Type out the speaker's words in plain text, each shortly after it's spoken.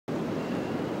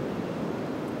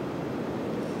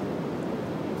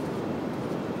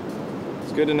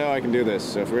It's good to know I can do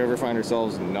this. So if we ever find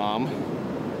ourselves in Nam,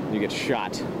 you get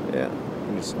shot. Yeah.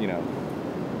 And just, you know,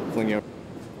 fling you over.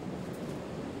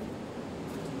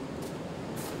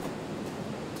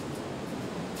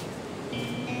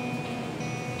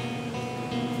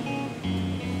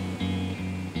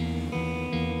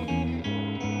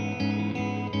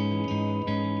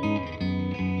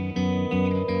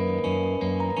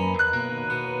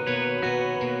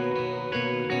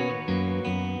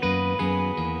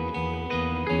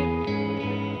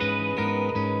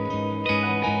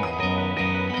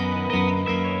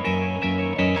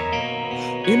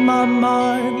 In my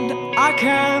mind, I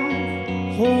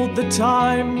can hold the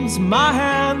times my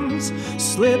hands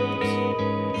slipped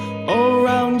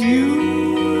around you.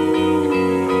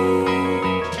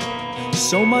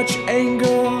 So much anger,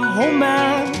 oh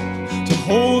man, to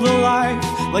hold a life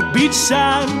like beach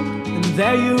sand, and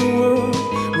there you were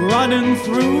running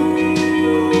through.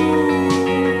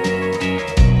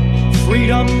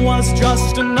 Freedom was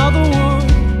just another word,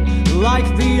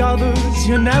 like the others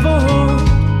you never heard.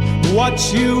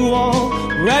 What you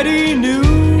already knew.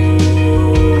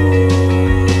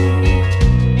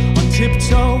 On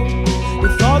tiptoe, you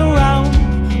thought around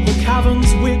the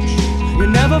caverns which you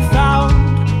never found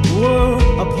were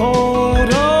a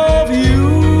part of you.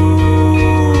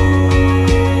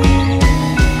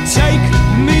 Take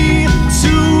me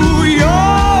to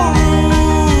your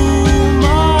room.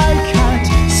 I can't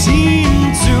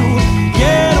seem to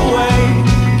get away,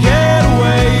 get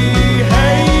away.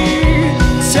 Hey,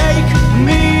 take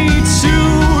me to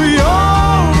your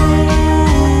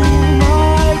room.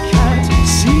 I can't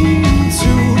seem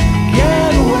to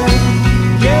get away,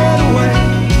 get away,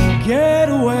 get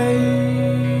away.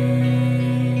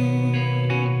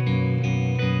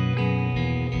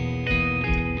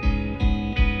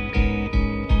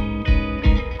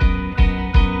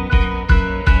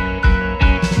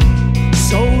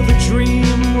 So the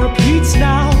dream repeats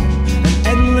now, an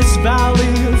endless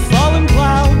valley of fallen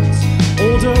clouds,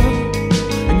 older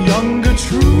and younger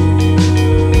true.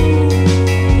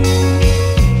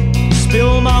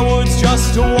 Spill my words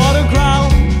just to water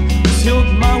ground, tilt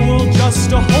my world just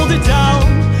to hold it down,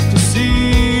 to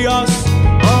see us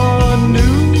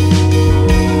anew.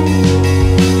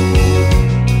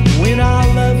 When I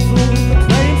level the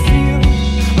playing field,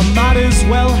 I might as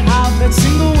well have that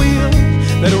single wheel,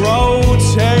 that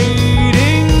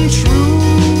rotating true.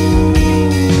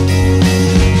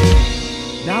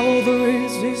 Now all there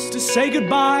is to say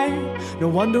goodbye. No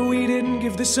wonder we didn't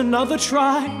give this another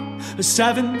try, a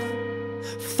seventh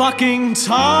fucking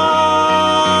time.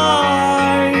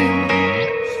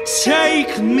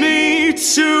 Take me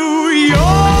to your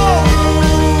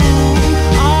room.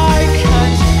 I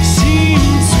can't seem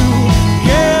to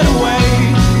get away,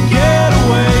 get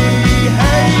away.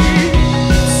 Hey,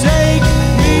 take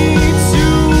me to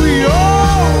your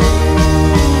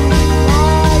room. I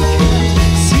can't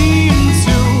seem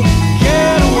to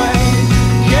get away,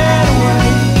 get away,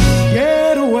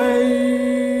 get away.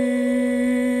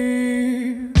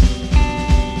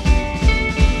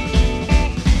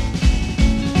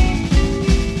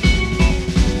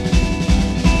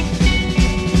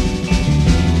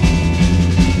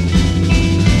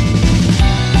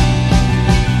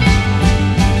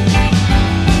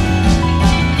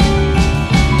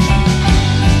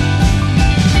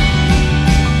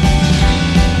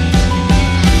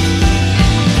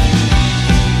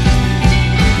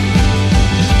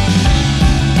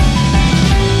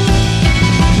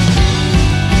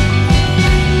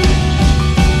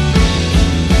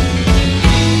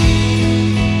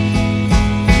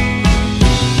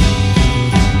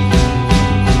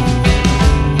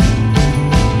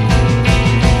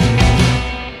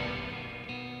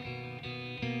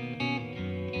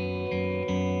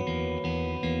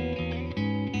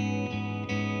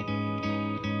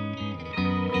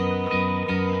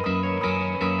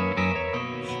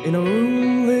 In a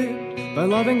room lit by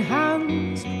loving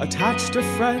hands, attached to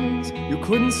friends you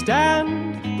couldn't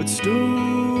stand, but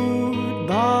stood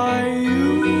by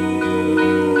you.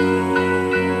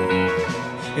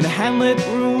 In a hand-lit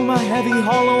room, a heavy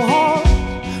hollow heart,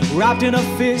 wrapped in a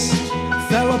fist,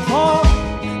 fell apart.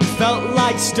 It felt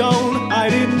like stone, I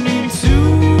didn't mean to.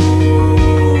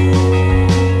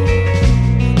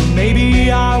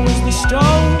 Maybe I was the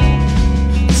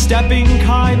stone, the stepping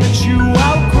kind that you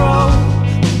outgrow.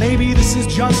 Maybe this is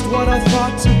just what I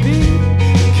thought to be.